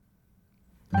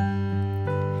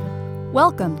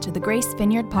Welcome to the Grace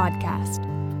Vineyard Podcast,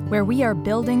 where we are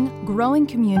building growing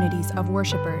communities of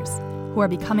worshipers who are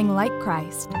becoming like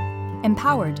Christ,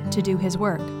 empowered to do His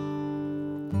work.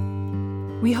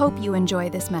 We hope you enjoy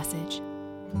this message.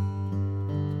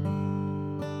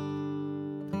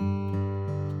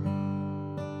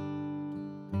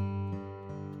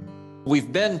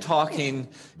 We've been talking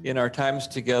in our times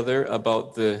together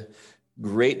about the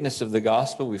greatness of the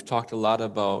gospel. We've talked a lot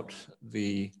about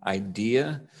the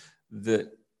idea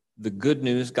that the good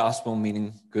news, gospel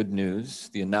meaning good news,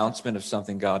 the announcement of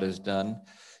something God has done,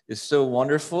 is so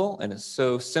wonderful and it's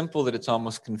so simple that it's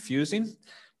almost confusing.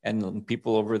 And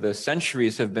people over the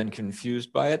centuries have been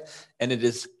confused by it. And it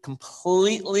is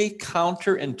completely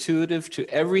counterintuitive to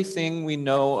everything we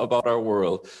know about our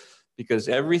world, because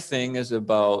everything is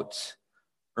about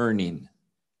earning.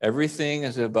 Everything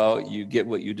is about you get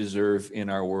what you deserve in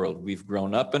our world. We've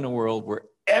grown up in a world where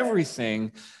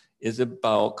everything is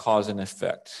about cause and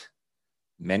effect.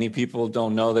 Many people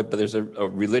don't know that, but there's a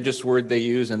religious word they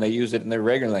use, and they use it in their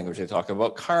regular language. They talk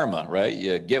about karma, right?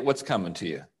 You get what's coming to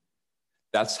you.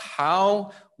 That's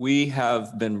how we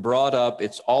have been brought up.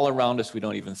 It's all around us. We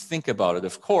don't even think about it.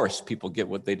 Of course, people get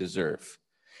what they deserve.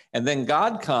 And then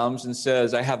God comes and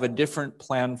says, I have a different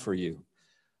plan for you.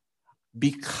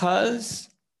 Because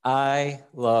I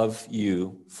love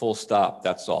you, full stop,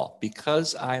 that's all.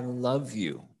 Because I love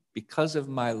you, because of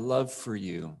my love for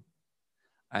you,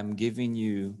 I'm giving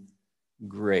you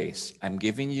grace. I'm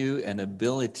giving you an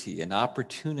ability, an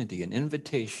opportunity, an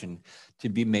invitation to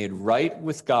be made right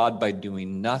with God by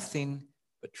doing nothing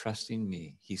but trusting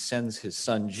me. He sends his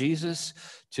son Jesus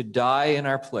to die in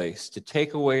our place, to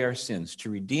take away our sins, to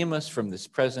redeem us from this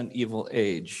present evil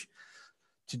age,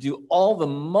 to do all the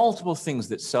multiple things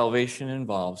that salvation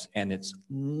involves. And it's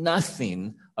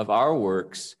nothing of our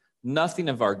works, nothing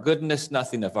of our goodness,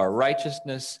 nothing of our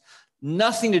righteousness,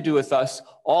 nothing to do with us,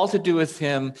 all to do with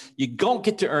him. You don't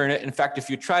get to earn it. In fact,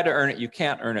 if you try to earn it, you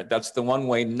can't earn it. That's the one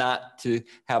way not to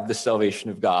have the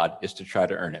salvation of God, is to try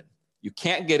to earn it. You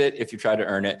can't get it if you try to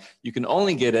earn it. You can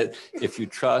only get it if you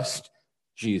trust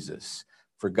Jesus.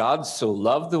 For God so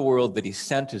loved the world that he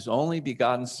sent his only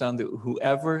begotten Son, that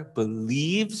whoever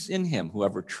believes in him,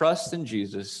 whoever trusts in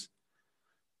Jesus,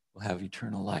 will have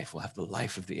eternal life, will have the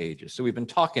life of the ages. So we've been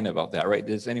talking about that, right?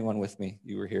 Is anyone with me?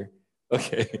 You were here?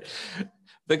 Okay.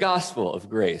 The gospel of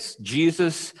grace.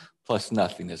 Jesus plus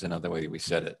nothing is another way we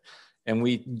said it. And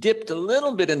we dipped a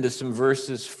little bit into some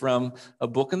verses from a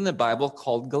book in the Bible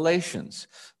called Galatians.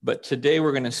 But today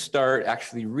we're going to start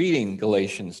actually reading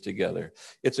Galatians together.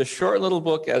 It's a short little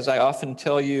book, as I often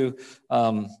tell you,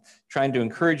 trying to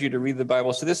encourage you to read the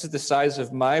Bible. So this is the size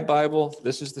of my Bible.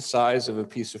 This is the size of a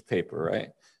piece of paper, right?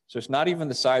 So it's not even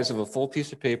the size of a full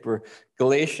piece of paper.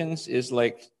 Galatians is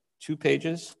like 2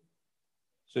 pages.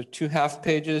 So 2 half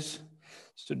pages.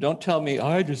 So don't tell me,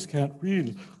 I just can't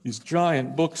read these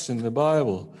giant books in the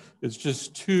Bible. It's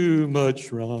just too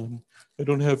much, Ron. I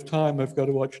don't have time. I've got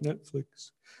to watch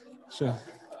Netflix. So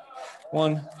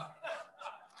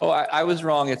I was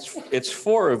wrong. It's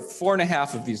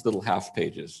 4.5 of these little half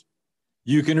pages.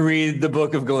 You can read the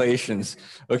book of Galatians,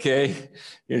 okay?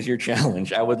 Here's your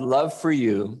challenge. I would love for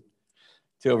you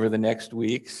to, over the next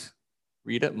weeks,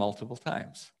 read it multiple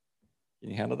times. Can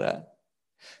you handle that?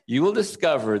 You will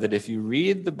discover that if you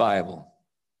read the Bible,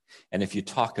 and if you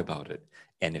talk about it,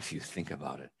 and if you think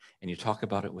about it, and you talk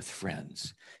about it with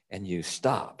friends, and you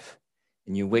stop,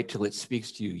 and you wait till it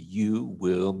speaks to you, you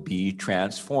will be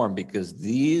transformed, because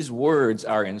these words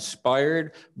are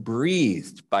inspired,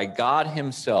 breathed by God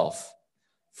himself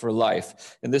for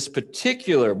life. And this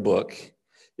particular book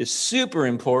is super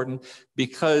important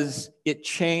because it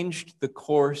changed the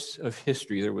course of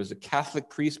history. There was a Catholic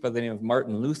priest by the name of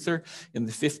Martin Luther in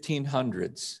the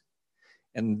 1500s.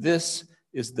 And this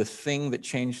is the thing that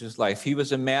changed his life. He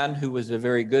was a man who was a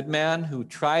very good man, who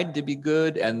tried to be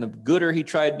good, and the gooder he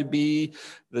tried to be,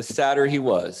 the sadder he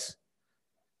was.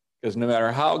 Because no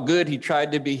matter how good he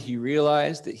tried to be, he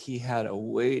realized that he had a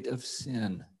weight of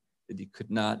sin that he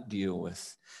could not deal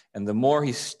with. And the more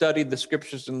he studied the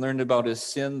scriptures and learned about his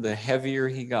sin, the heavier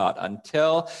he got,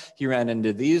 until he ran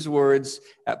into these words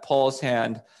at Paul's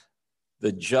hand,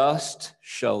 the just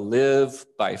shall live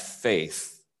by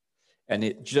faith. And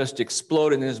it just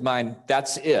exploded in his mind.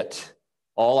 That's it.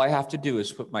 All I have to do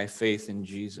is put my faith in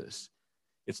Jesus.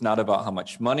 It's not about how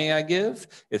much money I give.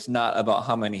 It's not about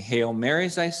how many Hail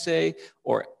Marys I say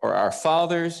or Our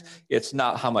Fathers. It's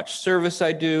not how much service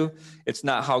I do. It's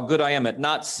not how good I am at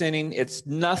not sinning. It's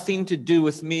nothing to do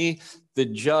with me. The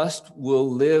just will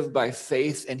live by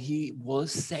faith, and he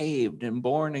was saved and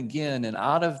born again. And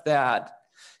out of that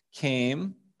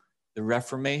came the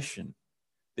Reformation.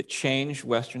 that changed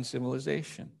Western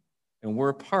civilization. And we're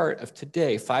a part of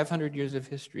today, 500 years of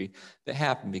history that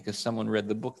happened because someone read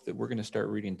the book that we're going to start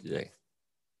reading today.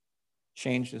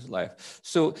 Changed his life.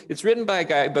 So it's written by a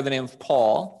guy by the name of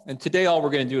Paul. And today all we're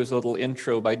going to do is a little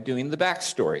intro by doing the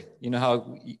backstory. You know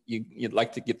how you'd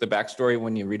like to get the backstory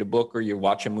when you read a book or you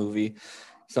watch a movie?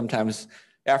 Sometimes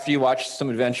after you watch some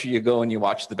adventure, you go and you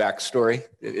watch the backstory.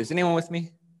 Is anyone with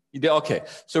me? You do? Okay.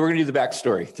 So we're going to do the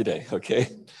backstory today, okay?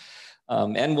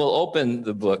 And we'll open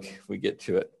the book if we get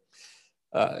to it.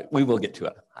 We will get to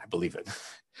it. I believe it.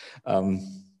 I'm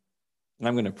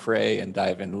going to pray and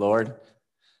dive in. Lord,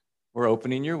 we're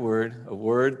opening your word, a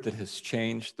word that has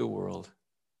changed the world.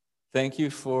 Thank you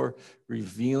for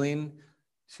revealing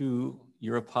to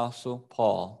your apostle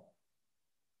Paul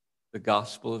the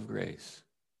gospel of grace.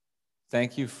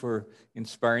 Thank you for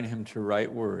inspiring him to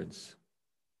write words.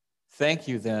 Thank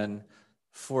you then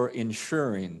for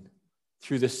ensuring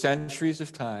through the centuries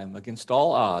of time, against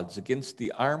all odds, against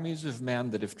the armies of man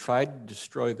that have tried to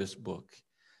destroy this book,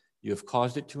 you have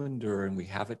caused it to endure, and we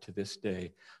have it to this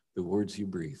day, the words you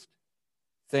breathed.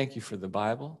 Thank you for the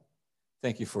Bible.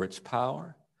 Thank you for its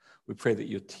power. We pray that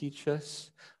you'll teach us.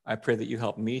 I pray that you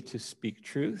help me to speak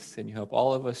truth, and you help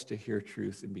all of us to hear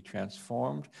truth and be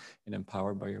transformed and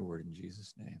empowered by your word in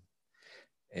Jesus' name.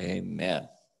 Amen.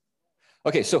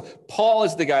 Okay, so Paul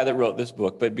is the guy that wrote this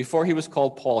book, but before he was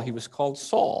called Paul, he was called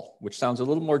Saul, which sounds a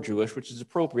little more Jewish, which is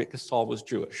appropriate because Saul was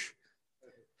Jewish.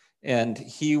 And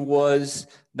he was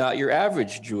not your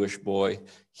average Jewish boy.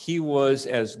 He was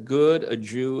as good a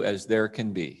Jew as there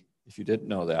can be, if you didn't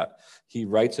know that. He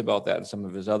writes about that in some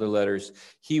of his other letters.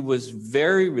 He was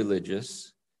very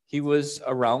religious. He was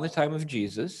around the time of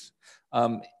Jesus.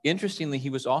 Interestingly,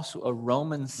 he was also a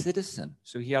Roman citizen.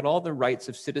 So he had all the rights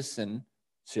of citizenship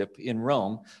in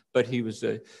Rome, but he was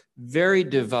a very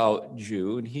devout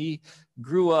Jew, and he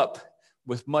grew up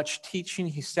with much teaching.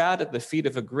 He sat at the feet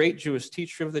of a great Jewish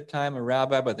teacher of the time, a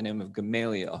rabbi by the name of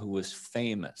Gamaliel, who was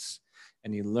famous,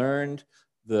 and he learned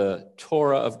the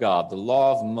Torah of God, the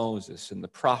law of Moses, and the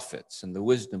prophets, and the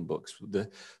wisdom books, the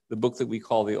book that we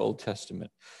call the Old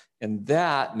Testament. And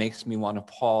that makes me want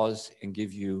to pause and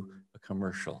give you a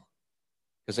commercial,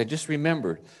 because I just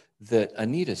remembered that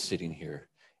Anita's sitting here.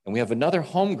 And we have another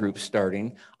home group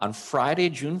starting on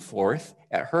Friday, June 4th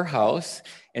at her house.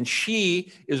 And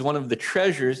she is one of the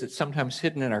treasures that's sometimes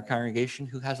hidden in our congregation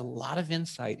who has a lot of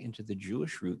insight into the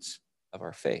Jewish roots of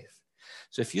our faith.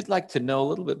 So if you'd like to know a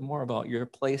little bit more about your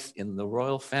place in the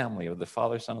royal family of the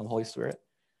Father, Son, and the Holy Spirit,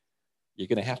 you're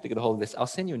going to have to get a hold of this. I'll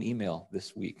send you an email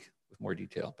this week with more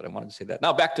detail, but I wanted to say that.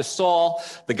 Now back to Saul,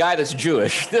 the guy that's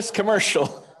Jewish. This commercial.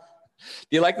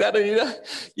 Do you like that, Anita?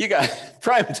 You got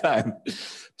prime time.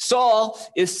 Saul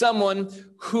is someone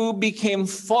who became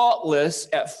faultless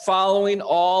at following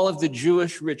all of the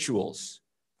Jewish rituals,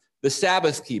 the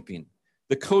Sabbath keeping,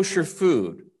 the kosher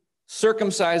food,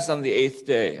 circumcised on the 8th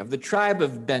day, of the tribe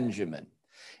of Benjamin.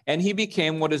 And he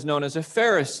became what is known as a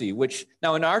Pharisee, which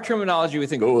now in our terminology, we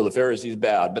think, oh, the Pharisee's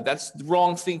bad, but that's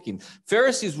wrong thinking.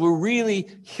 Pharisees were really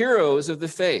heroes of the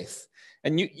faith.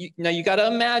 And now you got to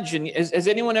imagine, has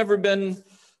anyone ever been,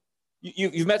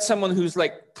 you've met someone who's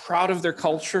like proud of their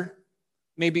culture?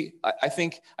 Maybe, I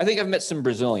think I've met some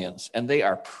Brazilians, and they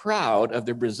are proud of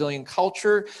their Brazilian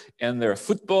culture and their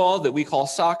football that we call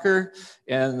soccer,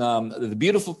 and the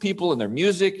beautiful people and their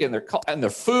music and their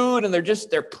food, and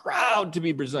they're proud to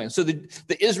be Brazilian. So the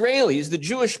Israelis, the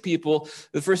Jewish people,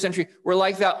 the first century, were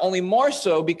like that, only more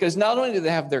so because not only did they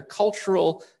have their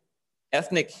cultural,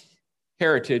 ethnic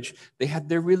heritage, they had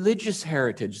their religious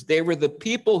heritage. They were the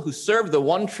people who served the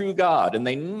one true God, and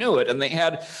they knew it, and they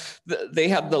had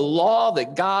the law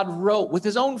that God wrote with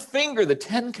his own finger, the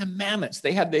 10 Commandments.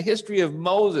 They had the history of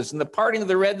Moses and the parting of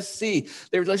the Red Sea.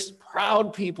 They were just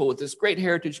proud people with this great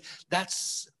heritage.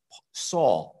 That's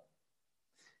Saul.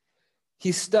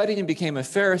 He studied and became a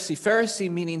Pharisee. Pharisee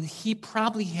meaning he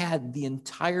probably had the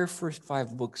entire first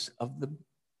 5 books of the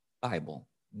Bible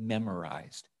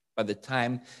memorized by the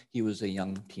time he was a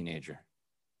young teenager.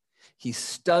 He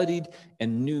studied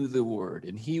and knew the word,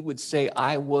 and he would say,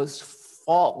 I was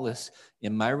faultless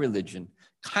in my religion.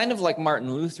 Kind of like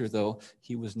Martin Luther, though,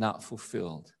 he was not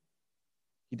fulfilled.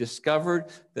 He discovered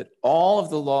that all of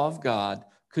the law of God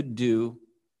could do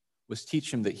was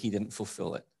teach him that he didn't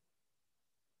fulfill it.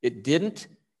 It didn't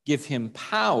give him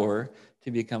power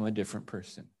to become a different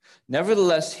person.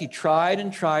 Nevertheless, he tried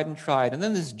and tried and tried. And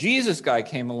then this Jesus guy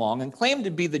came along and claimed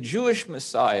to be the Jewish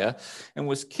Messiah and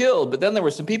was killed. But then there were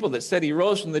some people that said he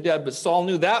rose from the dead, but Saul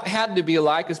knew that had to be a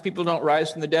lie because people don't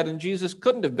rise from the dead. And Jesus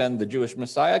couldn't have been the Jewish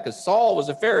Messiah because Saul was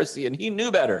a Pharisee and he knew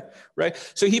better, right?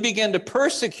 So he began to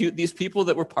persecute these people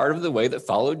that were part of the way that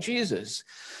followed Jesus.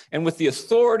 And with the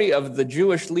authority of the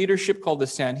Jewish leadership called the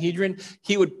Sanhedrin,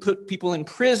 he would put people in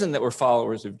prison that were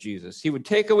followers of Jesus. He would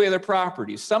take away their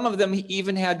properties. Some of them he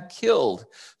even had killed.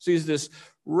 So he's this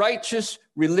righteous,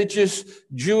 religious,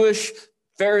 Jewish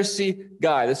Pharisee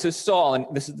guy. This is Saul, and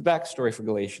this is the backstory for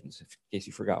Galatians, in case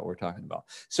you forgot what we're talking about.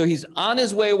 So he's on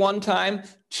his way one time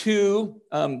to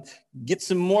get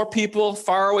some more people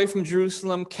far away from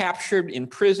Jerusalem, captured in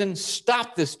prison.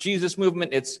 Stop this Jesus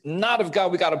movement. It's not of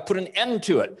God. We got to put an end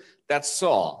to it. That's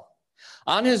Saul.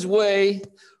 On his way,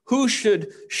 who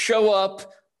should show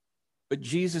up but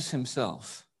Jesus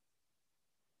himself?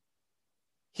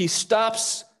 He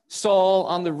stops Saul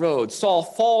on the road. Saul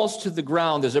falls to the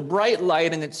ground. There's a bright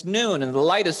light and it's noon, and the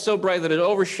light is so bright that it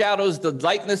overshadows the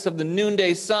lightness of the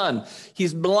noonday sun.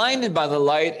 He's blinded by the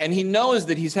light, and he knows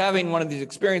that he's having one of these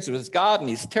experiences with God, and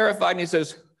he's terrified, and he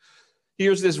says,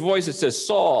 hears this voice that says,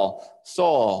 Saul,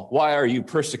 Saul, why are you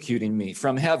persecuting me?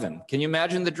 From heaven. Can you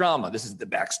imagine the drama? This is the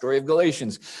backstory of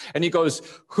Galatians. And he goes,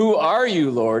 who are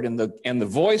you, Lord? And the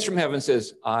voice from heaven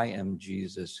says, I am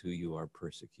Jesus who you are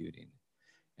persecuting.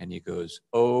 And he goes,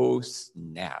 oh,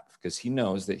 snap, because he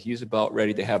knows that he's about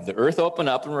ready to have the earth open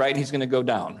up and right, he's going to go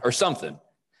down or something.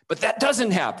 But that doesn't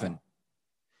happen.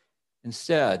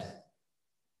 Instead,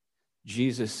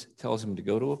 Jesus tells him to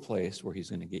go to a place where he's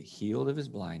going to get healed of his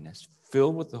blindness,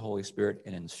 filled with the Holy Spirit,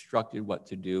 and instructed what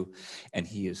to do. And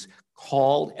he is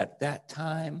called at that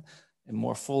time, and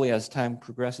more fully as time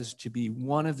progresses, to be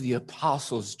one of the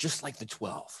apostles, just like the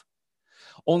 12.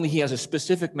 Only he has a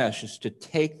specific message to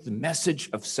take the message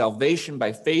of salvation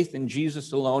by faith in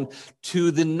Jesus alone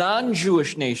to the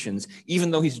non-Jewish nations,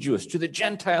 even though he's Jewish, to the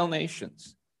Gentile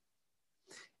nations.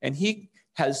 And he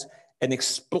has an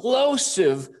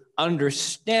explosive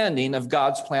understanding of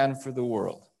God's plan for the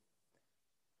world.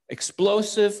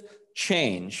 Explosive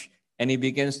change, and he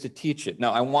begins to teach it.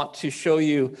 Now, I want to show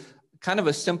you kind of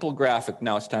a simple graphic.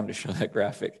 Now it's time to show that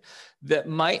graphic that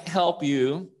might help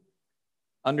you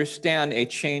understand a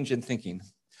change in thinking.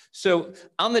 So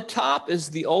on the top is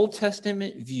the Old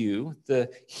Testament view,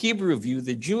 the Hebrew view,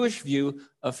 the Jewish view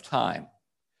of time.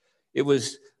 It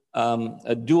was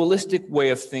a dualistic way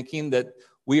of thinking that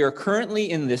we are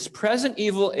currently in this present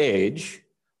evil age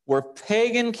where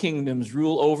pagan kingdoms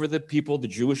rule over the people, the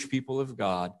Jewish people of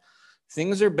God.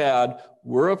 Things are bad,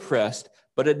 we're oppressed,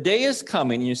 but a day is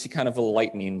coming, you see kind of a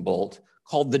lightning bolt,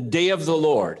 called the day of the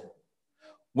Lord,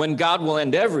 when God will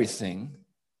end everything,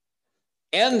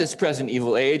 end this present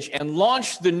evil age, and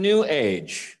launch the new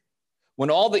age,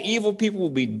 when all the evil people will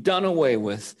be done away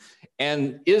with,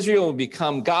 and Israel will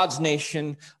become God's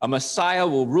nation, a Messiah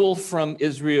will rule from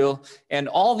Israel, and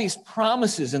all these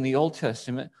promises in the Old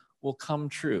Testament will come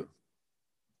true.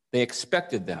 They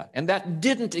expected that, and that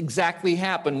didn't exactly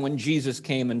happen when Jesus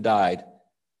came and died.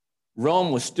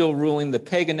 Rome was still ruling, the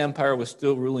pagan empire was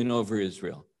still ruling over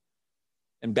Israel,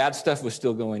 and bad stuff was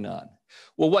still going on.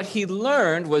 Well, what he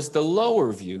learned was the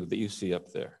lower view that you see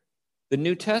up there, the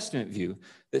New Testament view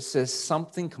that says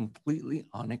something completely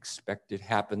unexpected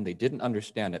happened. They didn't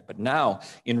understand it. But now,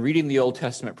 in reading the Old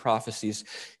Testament prophecies,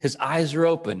 his eyes are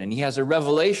open and he has a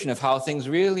revelation of how things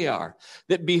really are.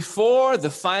 That before the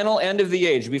final end of the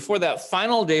age, before that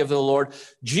final day of the Lord,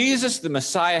 Jesus, the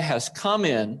Messiah, has come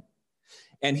in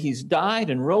and he's died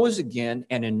and rose again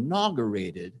and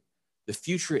inaugurated the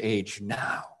future age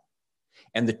now.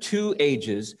 And the two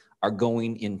ages are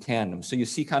going in tandem. So you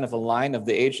see kind of a line of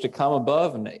the age to come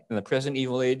above and the present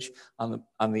evil age on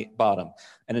the bottom.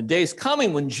 And a day is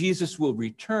coming when Jesus will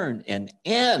return and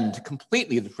end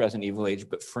completely the present evil age.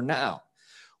 But for now,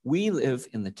 we live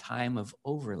in the time of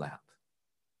overlap,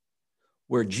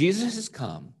 where Jesus has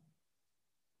come,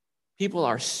 people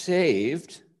are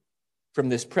saved from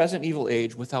this present evil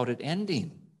age without it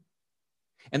ending.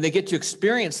 And they get to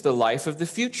experience the life of the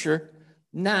future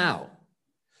now.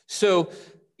 So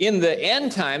in the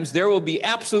end times, there will be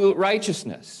absolute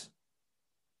righteousness,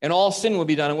 and all sin will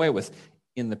be done away with.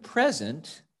 In the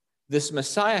present, this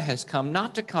Messiah has come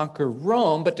not to conquer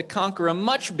Rome, but to conquer a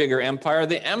much bigger empire,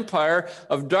 the empire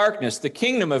of darkness, the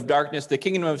kingdom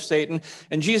of Satan.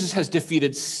 And Jesus has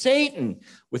defeated Satan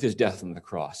with his death on the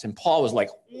cross. And Paul was like,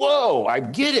 whoa, I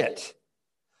get it.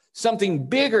 Something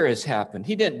bigger has happened.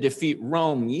 He didn't defeat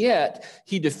Rome yet.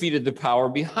 He defeated the power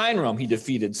behind Rome. He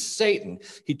defeated Satan.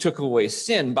 He took away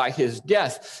sin. By his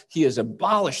death, he has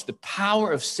abolished the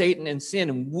power of Satan and sin.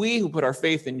 And we who put our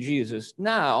faith in Jesus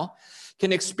now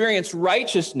can experience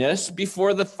righteousness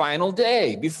before the final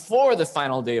day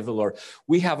of the Lord.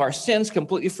 We have our sins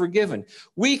completely forgiven.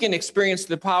 We can experience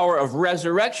the power of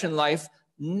resurrection life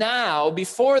now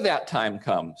before that time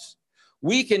comes.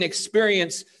 We can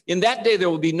experience, in that day, there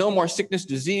will be no more sickness,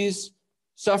 disease,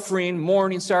 suffering,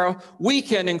 mourning, sorrow. We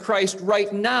can, in Christ,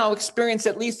 right now, experience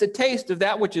at least a taste of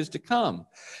that which is to come.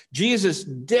 Jesus'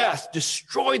 death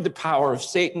destroyed the power of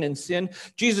Satan and sin.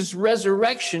 Jesus'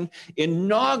 resurrection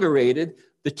inaugurated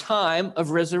the time of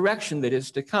resurrection that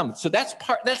is to come. So that's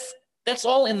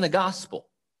all in the gospel.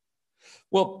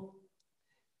 Well,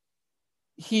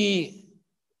 he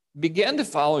began to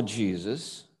follow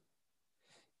Jesus.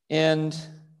 And,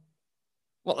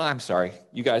 well, I'm sorry,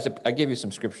 you guys, I gave you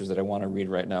some scriptures that I want to read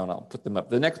right now, and I'll put them up.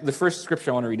 The first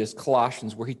scripture I want to read is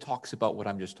Colossians, where he talks about what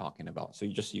I'm just talking about, so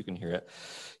you can hear it.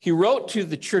 He wrote to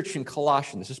the church in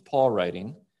Colossians, this is Paul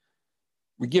writing,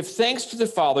 "We give thanks to the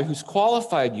Father who's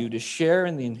qualified you to share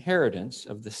in the inheritance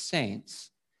of the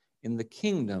saints in the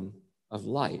kingdom of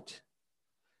light."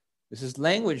 This is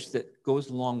language that goes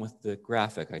along with the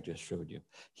graphic I just showed you.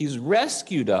 He's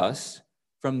rescued us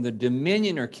from the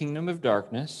dominion or kingdom of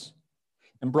darkness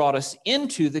and brought us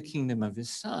into the kingdom of his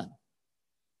Son,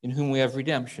 in whom we have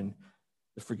redemption,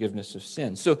 the forgiveness of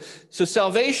sins. So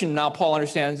salvation, now Paul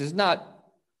understands, is not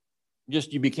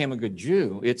just you became a good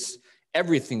Jew. It's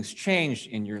everything's changed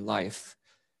in your life,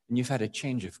 and you've had a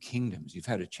change of kingdoms. You've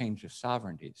had a change of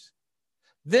sovereignties.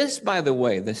 This, by the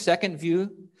way, the second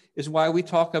view, is why we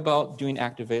talk about doing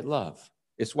Activate Love.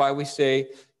 It's why we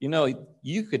say,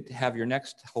 you could have your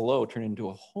next hello turn into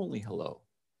a holy hello,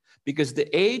 because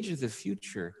the age of the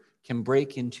future can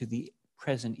break into the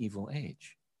present evil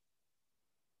age.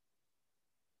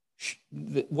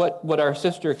 What our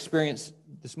sister experienced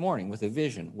this morning with a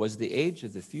vision was the age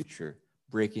of the future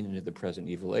breaking into the present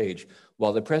evil age.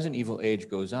 While the present evil age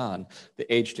goes on,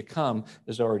 the age to come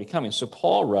is already coming. So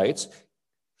Paul writes,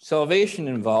 salvation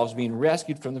involves being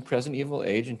rescued from the present evil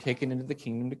age and taken into the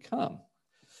kingdom to come.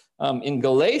 In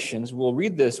Galatians, we'll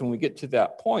read this when we get to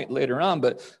that point later on,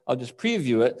 but I'll just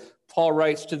preview it. Paul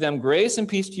writes to them, "Grace and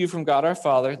peace to you from God our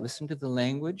Father." Listen to the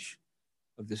language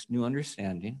of this new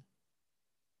understanding.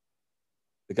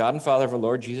 "The God and Father of our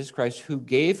Lord Jesus Christ, who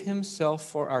gave himself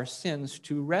for our sins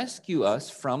to rescue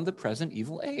us from the present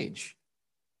evil age,"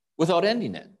 without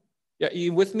ending it. Yeah, are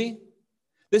you with me?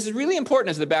 This is really important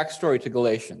as the backstory to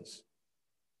Galatians.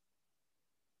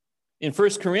 In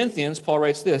 1 Corinthians, Paul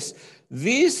writes this,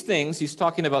 "These things," he's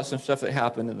talking about some stuff that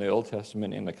happened in the Old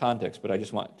Testament in the context, but I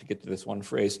just want to get to this one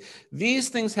phrase. "These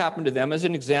things happened to them as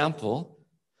an example,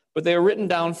 but they are written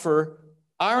down for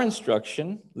our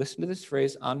instruction," listen to this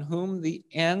phrase, "on whom the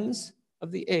ends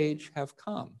of the age have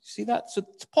come." See that? So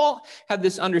Paul had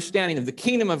this understanding of the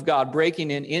kingdom of God breaking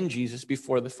in Jesus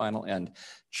before the final end.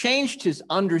 Changed his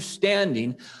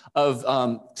understanding of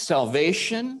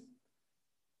salvation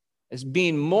as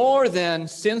being more than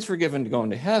sins forgiven to go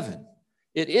into heaven.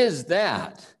 It is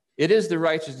that. It is the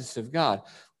righteousness of God.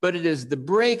 But it is the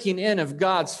breaking in of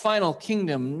God's final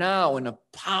kingdom now in a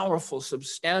powerful,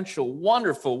 substantial,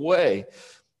 wonderful way.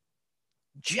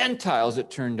 Gentiles, it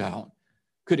turned out,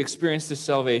 could experience this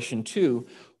salvation too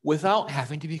without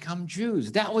having to become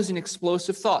Jews. That was an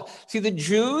explosive thought. See, the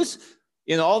Jews,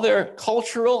 in all their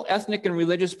cultural, ethnic, and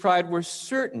religious pride, were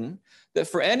certain that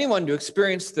for anyone to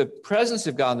experience the presence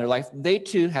of God in their life, they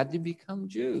too had to become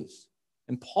Jews.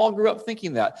 And Paul grew up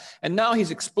thinking that. And now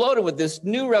he's exploded with this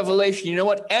new revelation. You know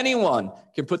what? Anyone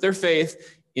can put their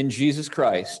faith in Jesus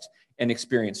Christ and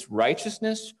experience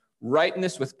righteousness,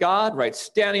 rightness with God, right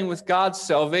standing with God,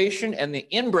 salvation, and the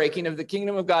inbreaking of the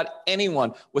kingdom of God,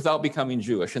 anyone without becoming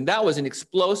Jewish. And that was an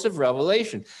explosive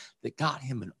revelation that got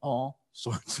him in all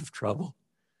sorts of trouble.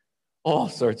 All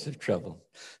sorts of trouble.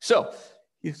 So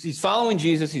he's following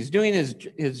Jesus. He's doing his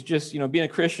just, being a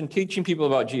Christian, teaching people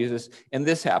about Jesus. And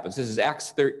this happens. This is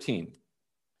Acts 13.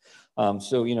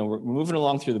 We're moving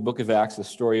along through the book of Acts, the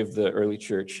story of the early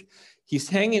church. He's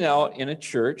hanging out in a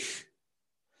church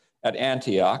at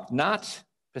Antioch, not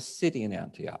Pisidian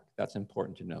Antioch. That's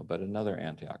important to know, but another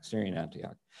Antioch, Syrian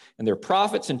Antioch. And there are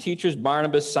prophets and teachers,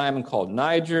 Barnabas, Simon called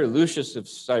Niger, Lucius of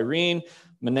Cyrene,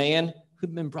 Manaen,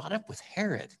 who'd been brought up with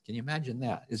Herod. Can you imagine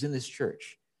that? Is in this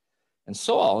church. And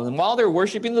Saul. And while they're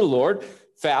worshiping the Lord,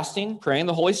 fasting, praying,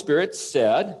 the Holy Spirit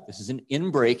said, this is an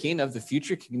inbreaking of the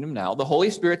future kingdom now. The Holy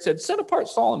Spirit said, set apart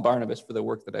Saul and Barnabas for the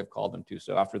work that I've called them to.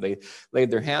 So after they laid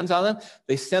their hands on them,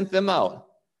 they sent them out.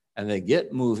 and they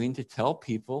get moving to tell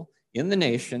people in the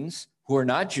nations who are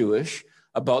not Jewish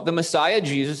about the Messiah,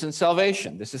 Jesus, and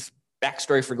salvation. This is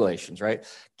backstory for Galatians, right?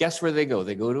 Guess where they go?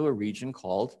 They go to a region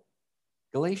called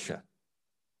Galatia.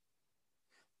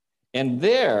 And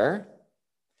there,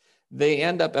 they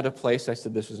end up at a place, I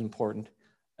said this was important,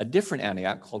 a different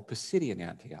Antioch called Pisidian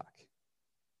Antioch.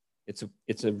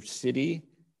 It's a city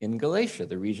in Galatia,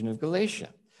 the region of Galatia.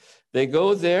 They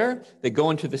go there, they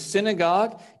go into the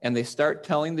synagogue, and they start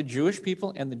telling the Jewish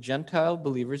people and the Gentile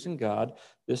believers in God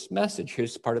this message.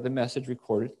 Here's part of the message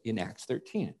recorded in Acts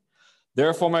 13.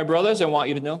 Therefore, my brothers, I want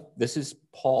you to know, this is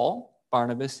Paul,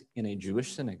 Barnabas, in a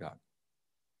Jewish synagogue.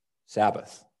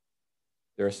 Sabbath.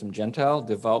 There are some Gentile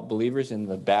devout believers in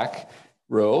the back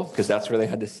row, because that's where they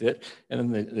had to sit,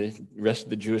 and then the rest of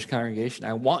the Jewish congregation.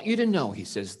 I want you to know, he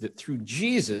says, that through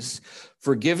Jesus,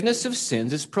 forgiveness of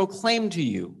sins is proclaimed to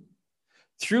you.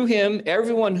 Through him,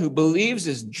 everyone who believes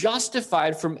is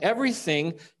justified from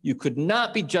everything you could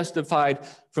not be justified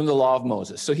from the law of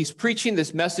Moses. So he's preaching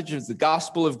this message of the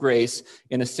gospel of grace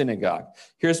in a synagogue.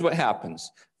 Here's what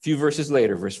happens. A few verses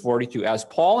later, verse 42, as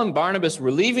Paul and Barnabas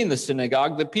were leaving the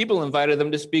synagogue, the people invited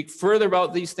them to speak further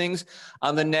about these things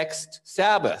on the next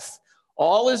Sabbath.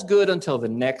 All is good until the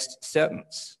next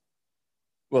sentence.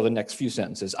 Well, the next few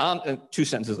sentences, 2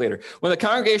 sentences later. When the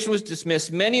congregation was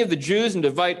dismissed, many of the Jews and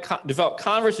devout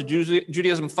converts to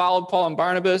Judaism followed Paul and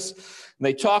Barnabas, and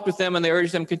they talked with them, and they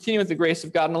urged them to continue with the grace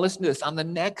of God. And listen to this. On the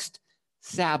next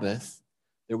Sabbath,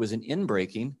 there was an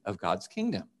inbreaking of God's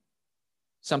kingdom.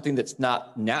 Something that's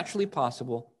not naturally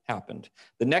possible happened.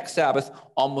 The next Sabbath,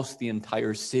 almost the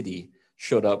entire city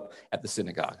showed up at the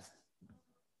synagogue.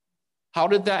 How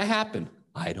did that happen?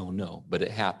 I don't know, but it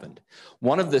happened.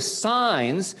 One of the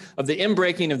signs of the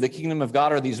inbreaking of the kingdom of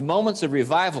God are these moments of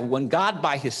revival when God,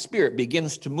 by his Spirit,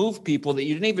 begins to move people that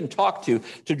you didn't even talk to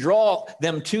draw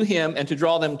them to him and to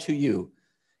draw them to you.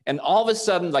 And all of a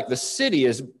sudden, like the city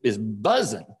is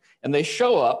buzzing, and they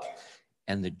show up,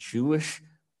 and the Jewish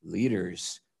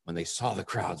leaders, when they saw the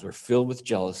crowds, were filled with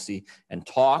jealousy and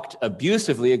talked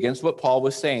abusively against what Paul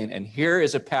was saying. And here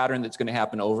is a pattern that's going to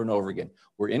happen over and over again.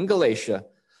 We're in Galatia.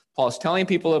 Paul's telling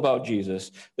people about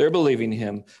Jesus. They're believing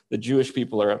him. The Jewish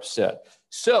people are upset.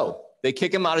 So they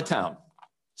kick him out of town.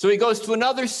 So he goes to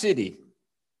another city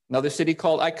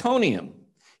called Iconium.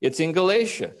 It's in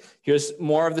Galatia. Here's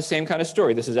more of the same kind of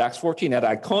story. This is Acts 14. At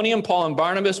Iconium, Paul and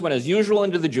Barnabas went as usual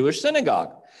into the Jewish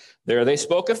synagogue. There they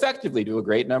spoke effectively to a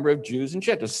great number of Jews and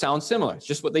Gentiles. Sounds similar. It's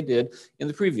just what they did in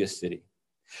the previous city.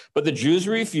 But the Jews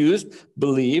refused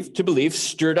to believe,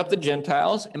 stirred up the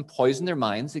Gentiles, and poisoned their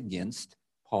minds against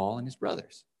Paul and his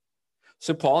brothers.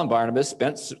 So Paul and Barnabas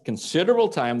spent considerable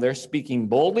time there speaking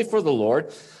boldly for the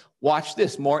Lord. Watch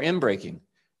this, more inbreaking.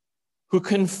 Who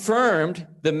confirmed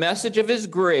the message of his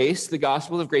grace, the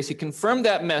gospel of grace. He confirmed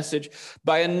that message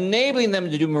by enabling them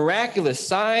to do miraculous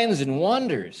signs and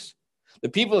wonders. The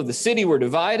people of the city were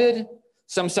divided.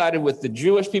 Some sided with the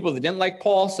Jewish people that didn't like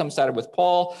Paul. Some sided with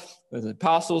Paul, the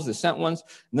apostles, the sent ones.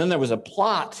 And then there was a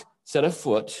plot set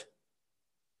afoot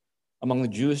among the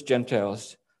Jewish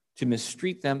Gentiles to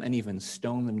mistreat them and even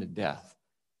stone them to death.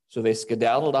 So they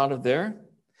skedaddled out of there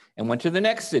and went to the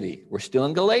next city. We're still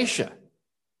in Galatia.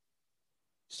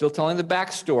 Still telling the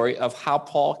backstory of how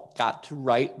Paul got to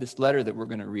write this letter that we're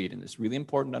going to read. And it's really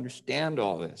important to understand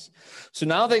all this. So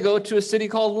now they go to a city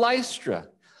called Lystra,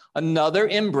 another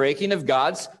inbreaking of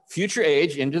God's future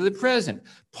age into the present.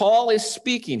 Paul is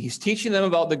speaking. He's teaching them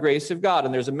about the grace of God.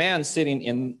 And there's a man sitting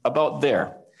in about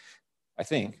there.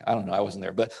 I don't know, I wasn't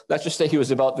there, but let's just say he was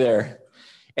about there.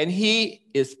 And he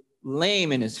is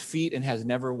lame in his feet and has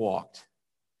never walked.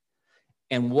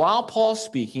 And while Paul's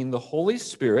speaking, the Holy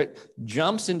Spirit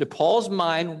jumps into Paul's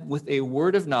mind with a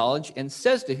word of knowledge and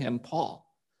says to him, Paul,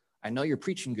 I know you're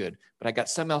preaching good, but I got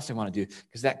something else I want to do,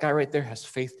 because that guy right there has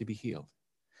faith to be healed.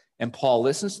 And Paul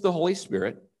listens to the Holy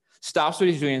Spirit, stops what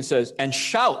he's doing and says, and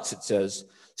shouts, it says,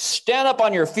 stand up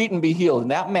on your feet and be healed. And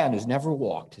that man has never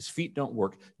walked. His feet don't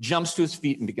work, jumps to his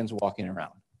feet and begins walking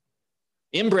around.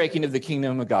 Inbreaking of the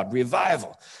kingdom of God,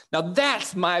 revival. Now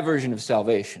that's my version of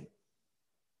salvation.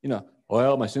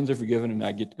 Well, my sins are forgiven and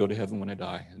I get to go to heaven when I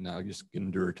die, and now I just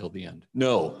endure till the end.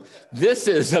 No, this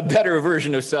is a better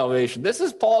version of salvation. This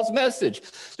is Paul's message.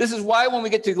 This is why when we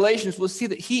get to Galatians, we'll see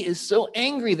that he is so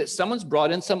angry that someone's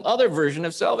brought in some other version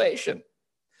of salvation.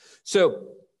 So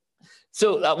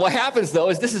what happens, though,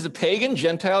 is this is a pagan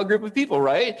Gentile group of people,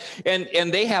 right?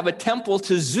 And they have a temple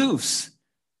to Zeus,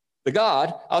 the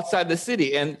god, outside the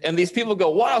city. And these people go,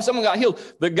 wow, someone got healed.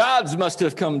 The gods must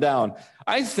have come down.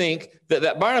 I think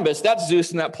that Barnabas, that's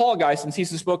Zeus, and that Paul guy, since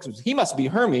he's the spokesman, he must be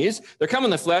Hermes. They're coming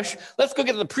in the flesh. Let's go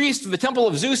get the priest of the temple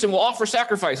of Zeus, and we'll offer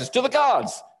sacrifices to the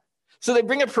gods. So they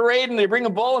bring a parade and they bring a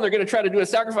bull and they're going to try to do a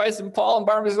sacrifice. And Paul and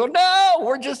Barnabas go, no,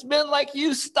 we're just men like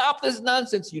you. Stop this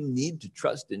nonsense. You need to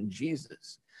trust in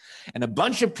Jesus. And a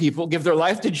bunch of people give their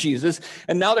life to Jesus.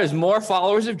 And now there's more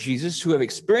followers of Jesus who have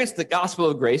experienced the gospel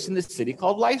of grace in this city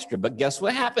called Lystra. But guess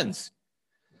what happens?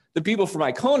 The people from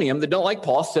Iconium that don't like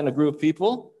Paul send a group of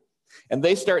people, and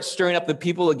they start stirring up the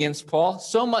people against Paul,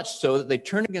 so much so that they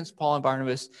turn against Paul and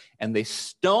Barnabas, and they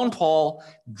stone Paul,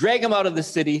 drag him out of the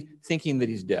city, thinking that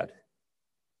he's dead.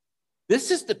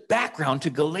 This is the background to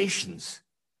Galatians.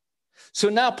 So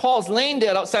now Paul's laying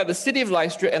dead outside the city of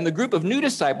Lystra, and the group of new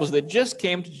disciples that just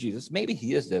came to Jesus, maybe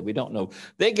he is dead, we don't know.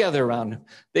 They gather around him.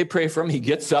 They pray for him. He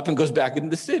gets up and goes back into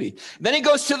the city. Then he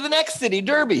goes to the next city,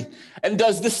 Derbe, and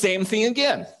does the same thing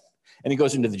again. And he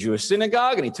goes into the Jewish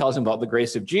synagogue, and he tells them about the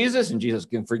grace of Jesus, and Jesus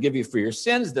can forgive you for your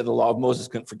sins that the law of Moses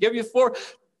couldn't forgive you for.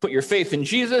 Put your faith in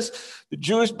Jesus. The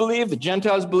Jews believe, the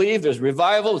Gentiles believe. There's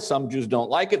revival. Some Jews don't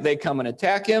like it. They come and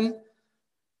attack him.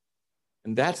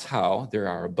 And that's how there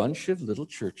are a bunch of little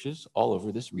churches all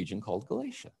over this region called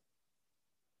Galatia.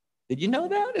 Did you know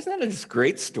that? Isn't that a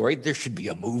great story? There should be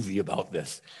a movie about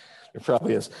this. There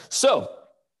probably is. So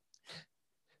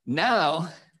now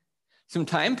some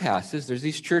time passes. There's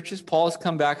these churches. Paul has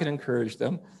come back and encouraged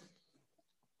them.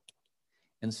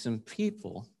 And some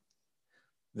people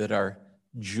that are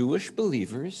Jewish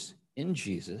believers in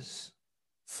Jesus,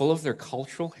 full of their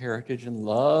cultural heritage and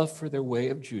love for their way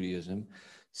of Judaism,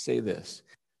 say this: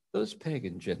 those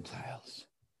pagan Gentiles,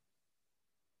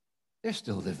 they're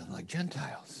still living like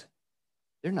Gentiles.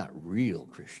 They're not real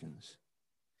Christians.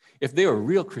 If they were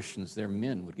real Christians, their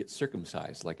men would get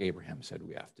circumcised like Abraham said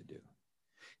we have to do.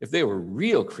 If they were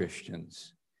real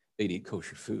Christians, they'd eat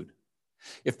kosher food.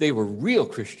 If they were real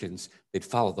Christians, they'd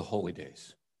follow the holy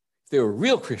days. If they were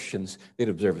real Christians, they'd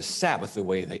observe a Sabbath the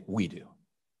way that we do.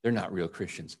 They're not real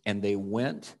Christians. And they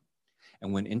went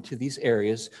into these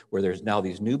areas where there's now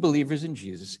these new believers in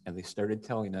Jesus, and they started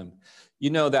telling them,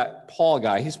 you know, that Paul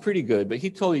guy, he's pretty good, but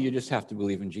he told you just have to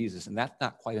believe in Jesus, and that's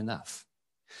not quite enough.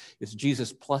 It's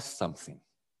Jesus plus something.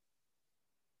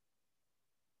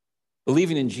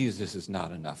 Believing in Jesus is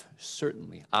not enough.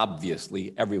 Certainly,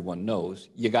 obviously, everyone knows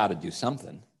you got to do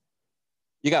something.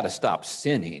 You got to stop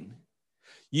sinning.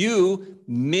 You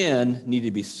men need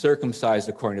to be circumcised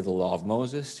according to the law of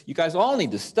Moses. You guys all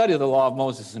need to study the law of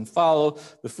Moses and follow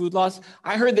the food laws.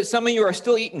 I heard that some of you are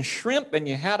still eating shrimp and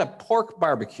you had a pork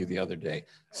barbecue the other day.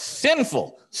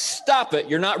 Sinful. Stop it.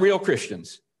 You're not real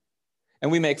Christians.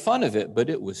 And we make fun of it, but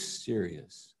it was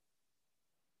serious.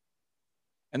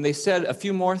 And they said a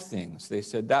few more things. They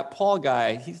said, that Paul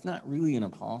guy, he's not really an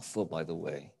apostle, by the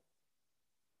way.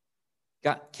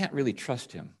 God can't really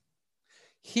trust him.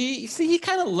 He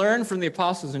kind of learned from the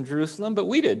apostles in Jerusalem, but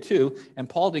we did too, and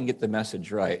Paul didn't get the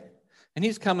message right. And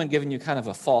he's come and given you kind of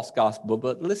a false gospel,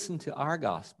 but listen to our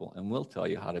gospel, and we'll tell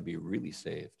you how to be really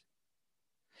saved.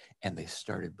 And they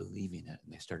started believing it,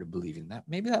 and they started believing that.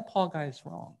 Maybe that Paul guy is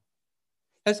wrong.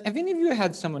 Have any of you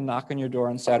had someone knock on your door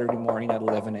on Saturday morning at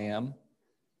 11 a.m.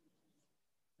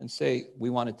 and say, we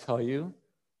want to tell you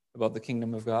about the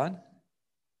kingdom of God?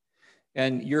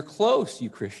 And you're close, you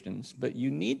Christians, but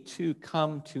you need to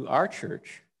come to our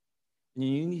church, and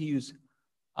you need to use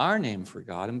our name for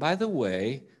God. And by the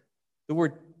way, the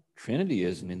word Trinity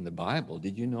isn't in the Bible.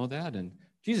 Did you know that? And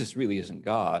Jesus really isn't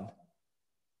God.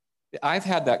 I've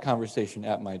had that conversation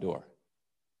at my door.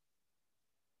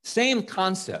 Same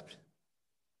concept.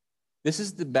 This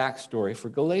is the backstory for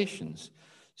Galatians.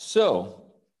 So,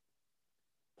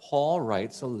 Paul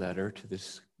writes a letter to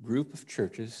this group of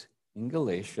churches in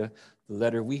Galatia, the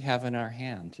letter we have in our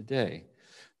hand today,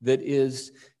 that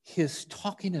is his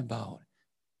talking about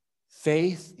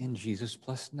faith in Jesus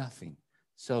plus nothing,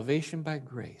 salvation by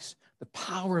grace, the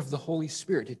power of the Holy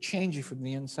Spirit to change you from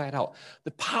the inside out,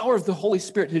 the power of the Holy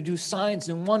Spirit to do signs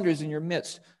and wonders in your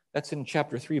midst. That's in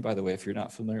chapter 3, by the way, if you're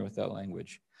not familiar with that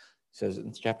language. It says it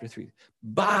in chapter 3.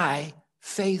 By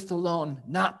faith alone,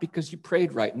 not because you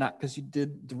prayed right, not because you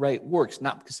did the right works,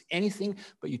 not because anything,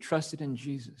 but you trusted in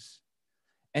Jesus.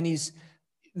 And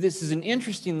this is an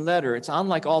interesting letter. It's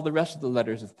unlike all the rest of the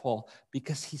letters of Paul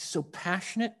because he's so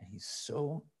passionate and he's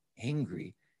so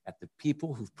angry at the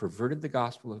people who've perverted the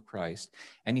gospel of Christ.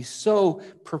 And he's so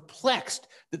perplexed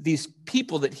that these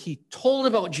people that he told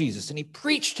about Jesus and he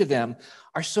preached to them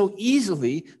are so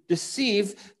easily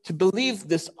deceived to believe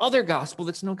this other gospel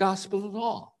that's no gospel at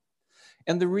all.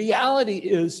 And the reality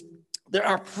is there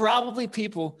are probably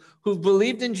people who've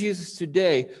believed in Jesus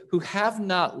today who have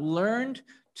not learned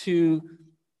to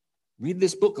read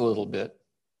this book a little bit,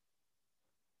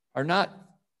 are not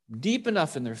deep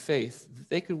enough in their faith that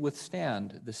they could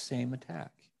withstand the same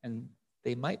attack. And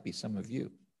they might be some of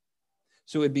you.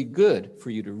 So it'd be good for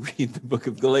you to read the book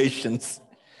of Galatians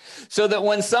so that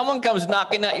when someone comes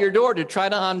knocking at your door to try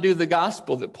to undo the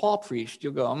gospel that Paul preached,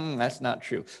 you'll go, that's not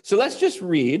true. So let's just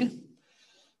read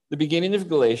the beginning of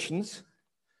Galatians.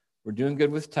 We're doing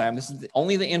good with time. This is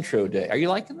only the intro day. Are you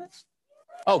liking this?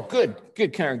 Oh, good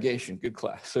congregation, good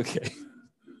class. Okay.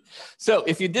 So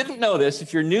if you didn't know this,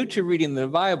 if you're new to reading the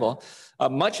Bible,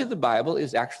 much of the Bible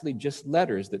is actually just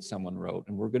letters that someone wrote.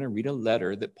 And we're going to read a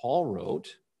letter that Paul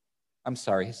wrote. I'm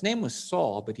sorry, his name was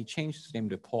Saul, but he changed his name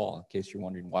to Paul, in case you're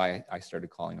wondering why I started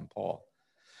calling him Paul.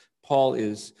 Paul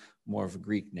is more of a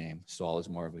Greek name. Saul is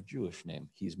more of a Jewish name.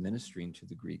 He's ministering to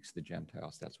the Greeks, the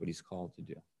Gentiles. That's what he's called to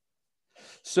do.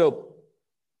 So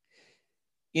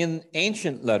in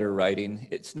ancient letter writing,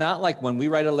 it's not like when we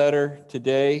write a letter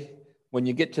today, when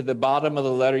you get to the bottom of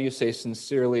the letter, you say,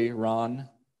 sincerely, Ron.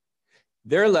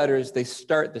 Their letters, they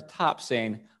start at the top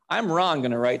saying, I'm Ron,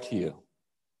 going to write to you.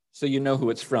 So you know who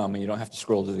it's from and you don't have to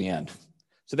scroll to the end.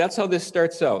 So that's how this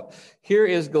starts out. Here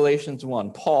is Galatians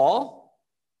 1. Paul,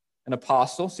 an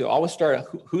apostle. So you always start,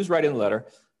 who's writing the letter?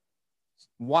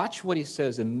 Watch what he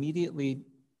says immediately,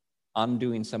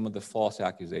 undoing some of the false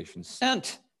accusations.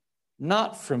 Sent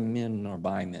not from men nor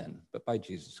by men, but by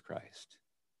Jesus Christ.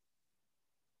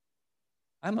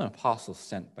 I'm an apostle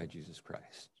sent by Jesus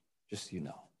Christ, just so you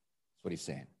know. That's what he's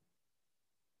saying.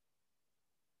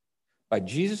 By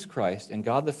Jesus Christ and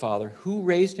God the Father, who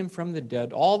raised him from the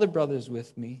dead, all the brothers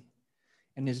with me.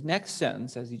 And his next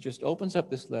sentence, as he just opens up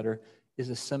this letter, is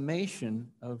a summation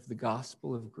of the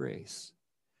gospel of grace.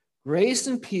 Grace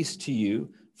and peace to you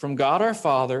from God our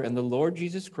Father and the Lord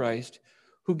Jesus Christ,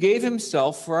 who gave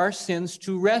himself for our sins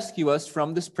to rescue us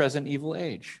from this present evil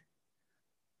age.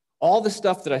 All the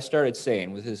stuff that I started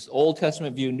saying with his Old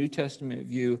Testament view, New Testament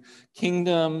view,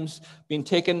 kingdoms being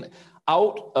taken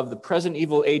out of the present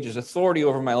evil age's authority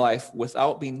over my life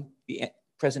without being the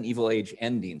present evil age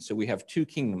ending. So we have two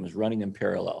kingdoms running in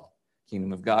parallel,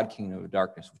 kingdom of God, kingdom of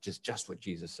darkness, which is just what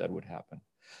Jesus said would happen.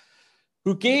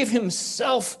 Who gave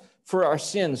himself for our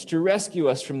sins to rescue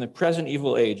us from the present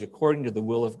evil age according to the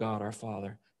will of God our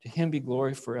Father. To him be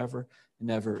glory forever and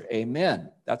ever.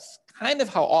 Amen. That's kind of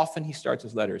how often he starts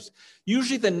his letters.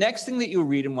 Usually the next thing that you'll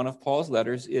read in one of Paul's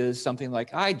letters is something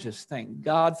like, I just thank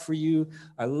God for you.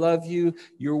 I love you.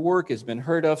 Your work has been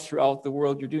heard of throughout the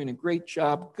world. You're doing a great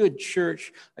job. Good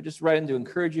church. I just write in to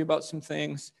encourage you about some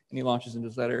things. And he launches into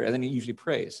his letter, and then he usually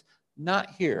prays.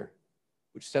 Not here,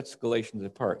 which sets Galatians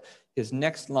apart. His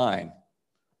next line,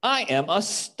 I am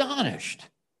astonished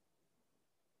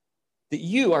that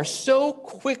you are so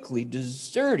quickly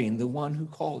deserting the one who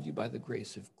called you by the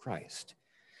grace of Christ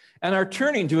and are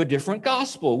turning to a different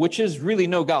gospel, which is really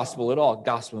no gospel at all,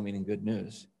 gospel meaning good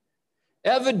news.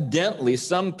 Evidently,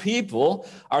 some people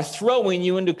are throwing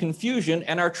you into confusion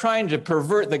and are trying to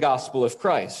pervert the gospel of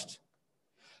Christ.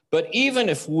 But even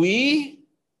if we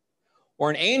or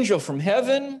an angel from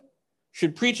heaven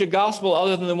should preach a gospel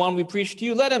other than the one we preach to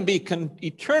you, let him be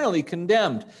eternally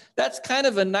condemned. That's kind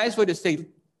of a nice way to say,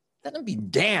 let him be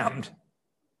damned.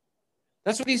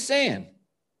 That's what he's saying.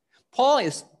 Paul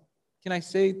is, can I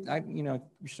say, you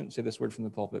shouldn't say this word from the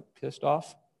pulpit, pissed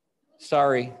off?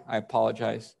 Sorry, I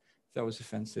apologize if that was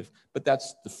offensive, but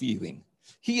that's the feeling.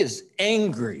 He is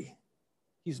angry.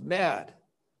 He's mad.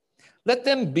 Let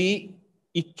them be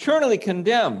eternally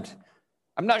condemned.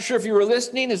 I'm not sure if you were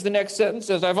listening, is the next sentence.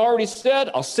 As I've already said,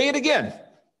 I'll say it again.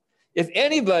 If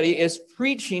anybody is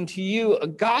preaching to you a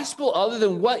gospel other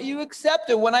than what you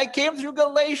accepted, when I came through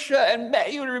Galatia and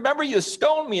met you, remember you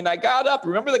stoned me and I got up.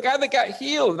 Remember the guy that got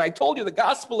healed and I told you the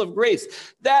gospel of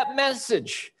grace. That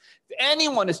message, if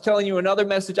anyone is telling you another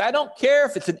message, I don't care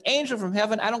if it's an angel from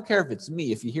heaven. I don't care if it's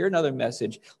me. If you hear another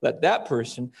message, let that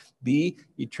person be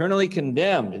eternally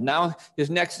condemned. And now his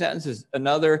next sentence is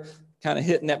another kind of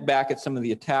hitting that back at some of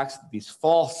the attacks that these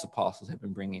false apostles have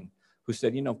been bringing, who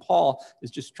said, Paul is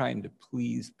just trying to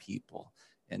please people.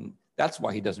 And that's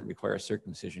why he doesn't require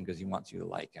circumcision, because he wants you to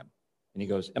like him. And he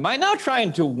goes, am I now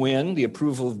trying to win the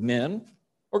approval of men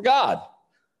or God?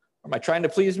 Or am I trying to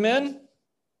please men?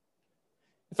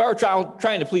 If I were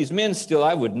trying to please men still,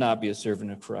 I would not be a servant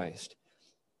of Christ.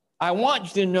 I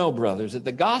want you to know, brothers, that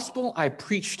the gospel I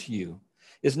preach to you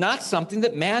is not something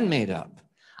that man made up.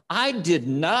 I did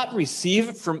not receive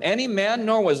it from any man,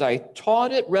 nor was I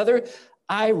taught it. Rather,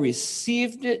 I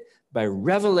received it by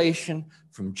revelation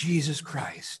from Jesus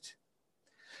Christ.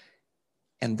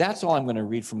 And that's all I'm going to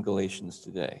read from Galatians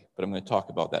today, but I'm going to talk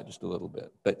about that just a little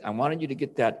bit. But I wanted you to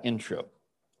get that intro.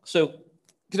 So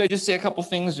could I just say a couple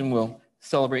things and we'll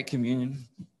celebrate communion?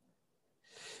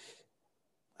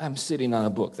 I'm sitting on a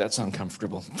book. That's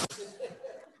uncomfortable.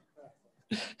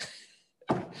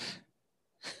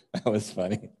 That was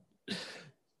funny.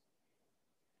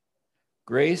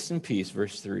 Grace and peace,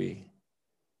 verse 3,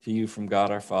 to you from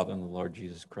God our Father and the Lord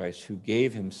Jesus Christ, who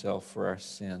gave himself for our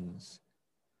sins.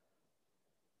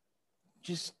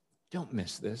 Just don't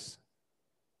miss this.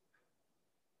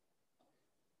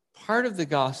 Part of the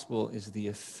gospel is the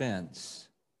offense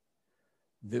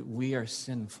that we are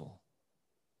sinful.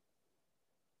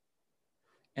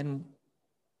 And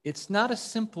it's not a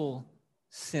simple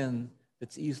sin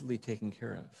that's easily taken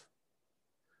care of.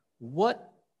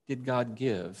 What did God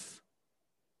give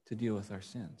to deal with our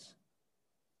sins?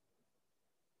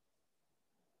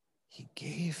 He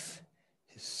gave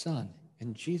his Son,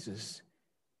 and Jesus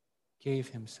gave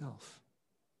himself.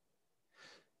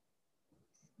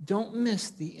 Don't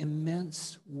miss the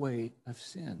immense weight of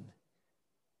sin.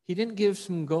 He didn't give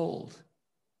some gold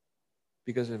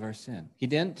because of our sin. He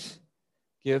didn't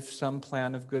give some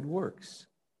plan of good works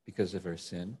because of our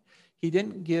sin. He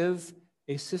didn't give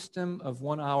a system of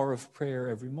 1 hour of prayer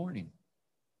every morning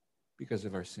because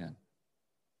of our sin.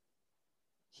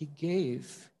 He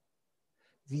gave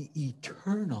the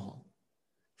eternal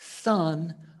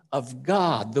Son of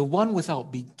God, the one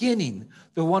without beginning,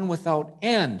 the one without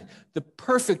end, the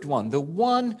perfect one, the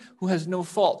one who has no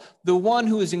fault, the one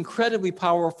who is incredibly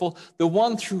powerful, the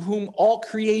one through whom all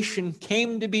creation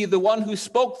came to be, the one who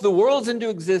spoke the worlds into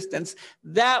existence.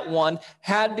 That one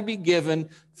had to be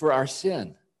given for our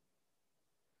sin,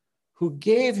 who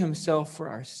gave himself for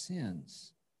our sins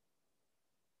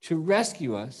to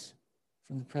rescue us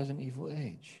from the present evil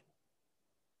age.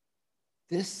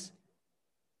 This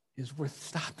is worth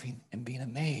stopping and being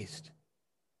amazed.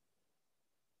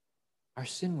 Our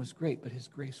sin was great, but his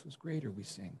grace was greater, we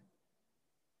sing.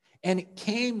 And it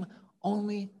came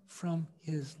only from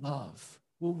his love.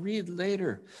 We'll read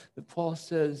later that Paul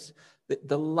says that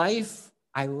the life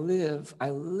I live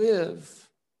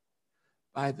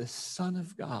by the Son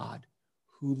of God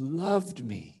who loved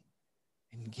me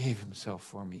and gave himself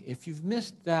for me. If you've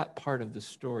missed that part of the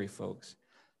story, folks,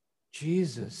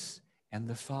 Jesus and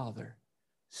the Father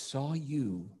saw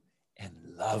you and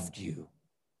loved you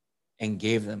and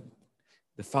gave them.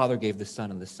 The Father gave the Son,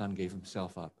 and the Son gave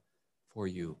himself up for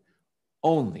you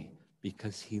only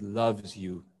because he loves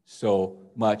you so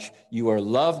much. You are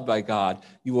loved by God.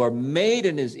 You are made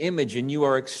in his image, and you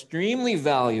are extremely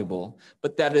valuable.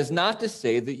 But that is not to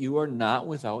say that you are not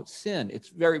without sin. It's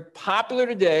very popular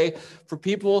today for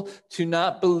people to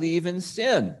not believe in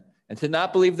sin and to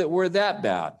not believe that we're that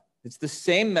bad. It's the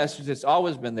same message that's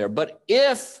always been there. But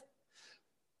if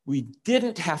we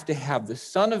didn't have to have the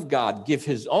Son of God give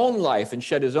his own life and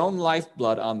shed his own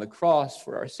lifeblood on the cross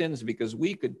for our sins because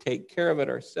we could take care of it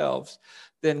ourselves,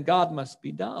 then God must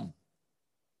be dumb.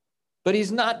 But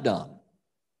he's not dumb.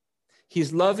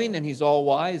 He's loving and he's all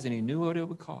wise, and he knew what it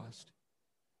would cost.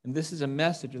 And this is a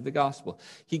message of the gospel.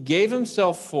 He gave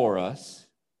himself for us,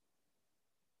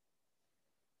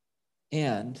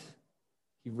 and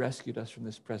he rescued us from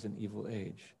this present evil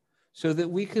age so that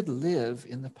we could live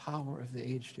in the power of the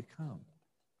age to come.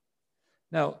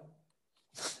 Now,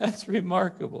 that's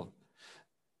remarkable.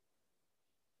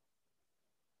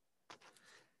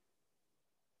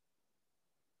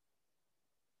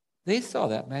 They saw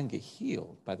that man get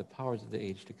healed by the powers of the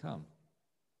age to come.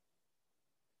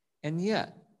 And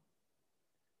yet,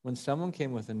 when someone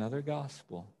came with another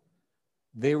gospel,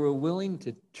 they were willing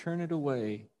to turn it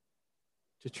away,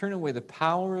 to turn away the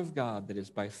power of God that is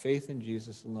by faith in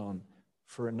Jesus alone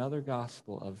for another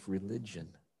gospel of religion.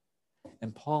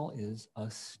 And Paul is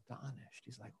astonished.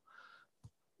 He's like,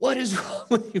 what is wrong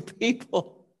with you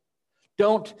people?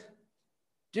 Don't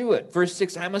do it. Verse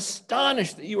 6, I'm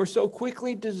astonished that you are so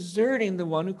quickly deserting the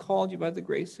one who called you by the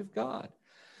grace of God.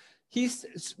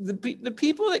 The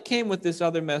people that came with this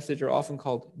other message are often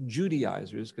called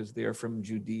Judaizers because they are from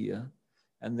Judea.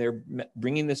 And they're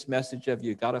bringing this message of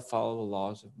you got to follow the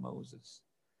laws of Moses.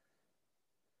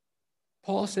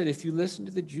 Paul said, if you listen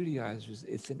to the Judaizers,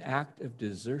 it's an act of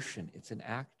desertion. It's an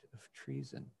act of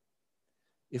treason.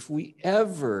 If we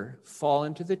ever fall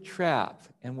into the trap,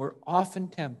 and we're often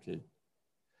tempted,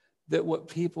 that what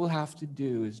people have to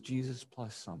do is Jesus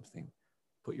plus something.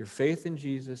 Put your faith in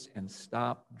Jesus and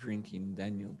stop drinking,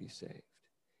 then you'll be saved.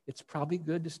 It's probably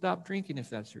good to stop drinking if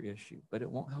that's your issue, but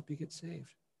it won't help you get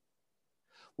saved.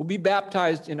 We'll be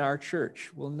baptized in our church.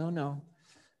 Well, no.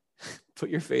 Put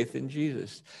your faith in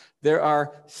Jesus. There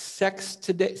are sects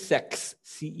today, sects,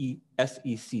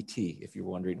 C-E-S-E-C-T, if you're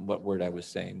wondering what word I was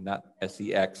saying, not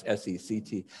S-E-X,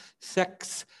 S-E-C-T.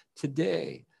 Sects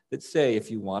today that say if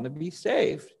you want to be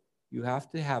saved, you have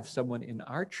to have someone in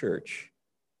our church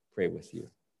pray with you.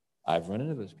 I've run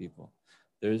into those people.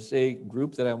 There's a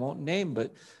group that I won't name,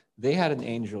 but they had an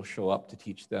angel show up to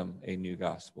teach them a new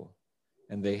gospel.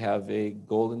 And they have a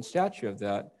golden statue of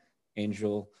that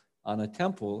angel on a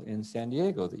temple in San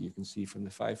Diego that you can see from the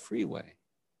 5 freeway.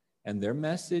 And their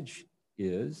message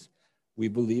is, we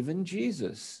believe in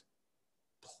Jesus,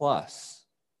 plus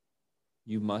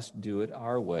you must do it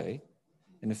our way.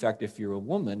 And in fact, if you're a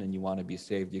woman and you want to be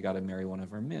saved, you got to marry one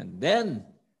of our men. Then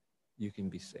you can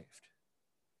be saved.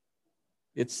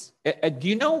 Do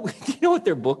you know what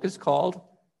their book is called?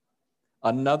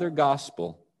 Another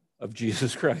Gospel of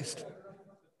Jesus Christ.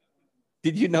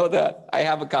 Did you know that? I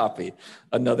have a copy.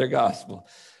 Another Gospel.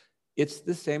 It's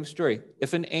the same story.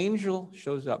 If an angel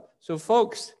shows up. So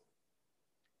folks,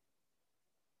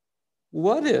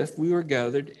 what if we were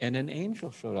gathered and an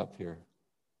angel showed up here?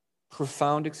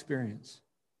 Profound experience.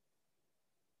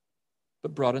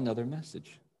 But brought another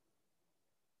message.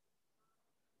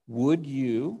 Would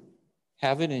you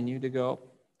have it in you to go,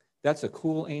 that's a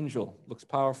cool angel, looks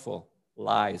powerful,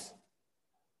 lies?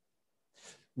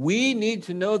 We need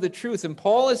to know the truth. And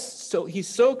Paul he's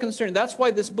so concerned. That's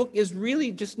why this book is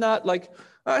really just not like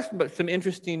but some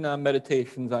interesting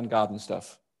meditations on God and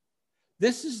stuff.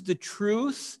 This is the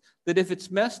truth that, if it's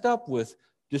messed up with,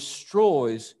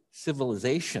 destroys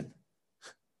civilization.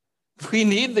 We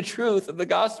need the truth of the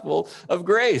gospel of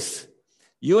grace.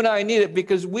 You and I need it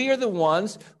because we are the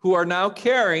ones who are now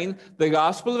carrying the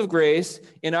gospel of grace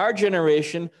in our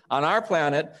generation, on our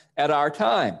planet, at our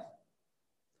time.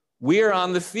 We are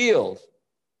on the field.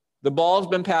 The ball's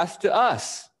been passed to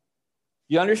us.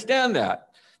 You understand that?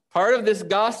 Part of this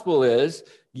gospel is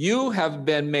you have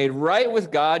been made right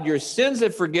with God. Your sins are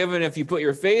forgiven if you put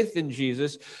your faith in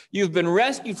Jesus. You've been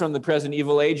rescued from the present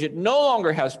evil age. It no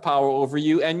longer has power over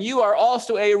you. And you are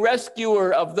also a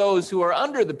rescuer of those who are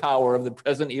under the power of the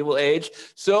present evil age.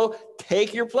 So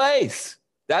take your place.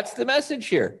 That's the message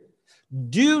here.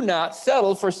 Do not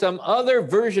settle for some other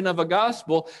version of a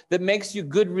gospel that makes you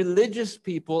good religious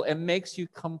people and makes you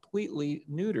completely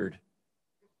neutered.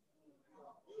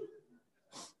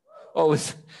 Oh,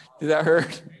 did that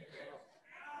hurt?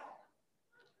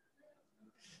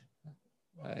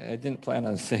 I didn't plan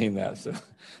on saying that, so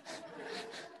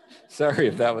sorry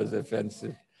if that was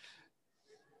offensive.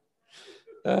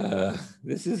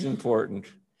 This is important.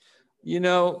 You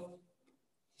know,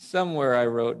 somewhere I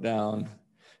wrote down,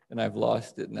 and I've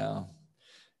lost it now.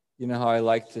 You know how I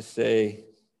like to say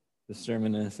the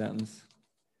sermon in a sentence?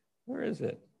 Where is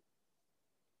it?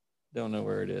 Don't know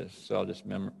where it is, so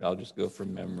I'll just go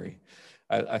from memory.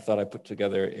 I thought I put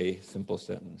together a simple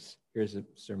sentence. Here's a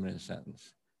sermon in a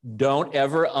sentence. Don't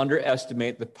ever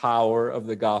underestimate the power of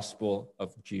the gospel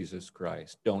of Jesus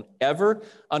Christ. Don't ever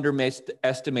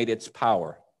underestimate its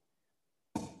power.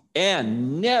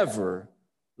 And never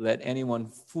let anyone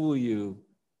fool you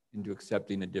into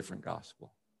accepting a different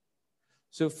gospel.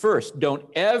 So first, don't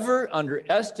ever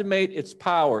underestimate its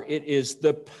power. It is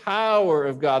the power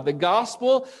of God. The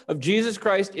gospel of Jesus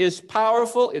Christ is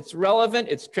powerful, it's relevant,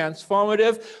 it's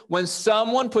transformative. When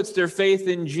someone puts their faith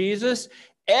in Jesus,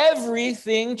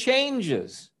 everything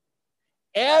changes.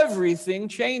 Everything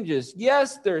changes.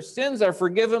 Yes, their sins are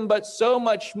forgiven, but so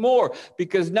much more,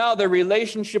 because now their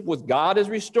relationship with God is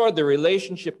restored. Their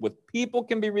relationship with people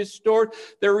can be restored.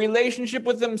 Their relationship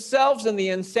with themselves and the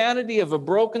insanity of a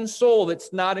broken soul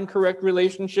that's not in correct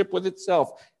relationship with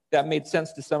itself, that made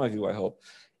sense to some of you, I hope,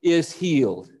 is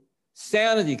healed.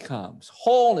 Sanity comes,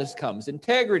 wholeness comes,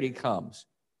 integrity comes.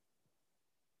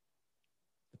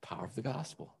 The power of the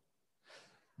gospel.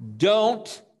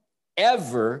 Don't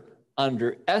ever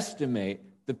underestimate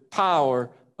the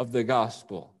power of the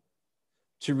gospel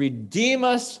to redeem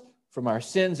us from our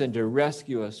sins and to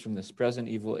rescue us from this present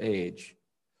evil age,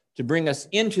 to bring us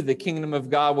into the kingdom of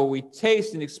God where we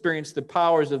taste and experience the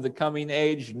powers of the coming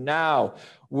age now.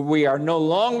 We are no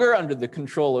longer under the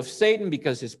control of Satan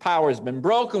because his power has been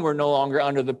broken. We're no longer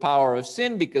under the power of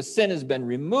sin because sin has been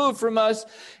removed from us.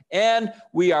 And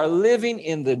we are living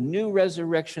in the new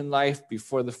resurrection life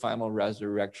before the final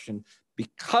resurrection.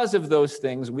 Because of those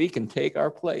things, we can take our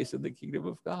place in the kingdom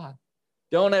of God.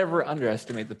 Don't ever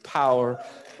underestimate the power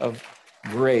of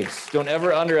grace. Don't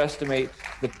ever underestimate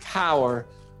the power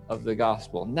of the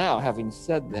gospel. Now, having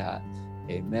said that,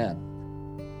 amen.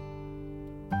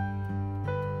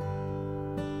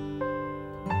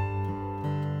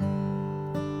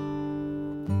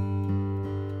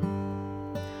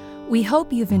 We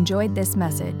hope you've enjoyed this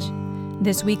message.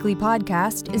 This weekly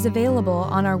podcast is available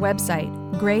on our website,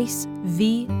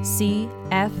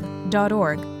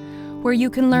 gracevcf.org, where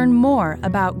you can learn more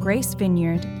about Grace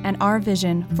Vineyard and our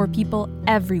vision for people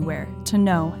everywhere to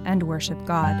know and worship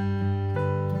God.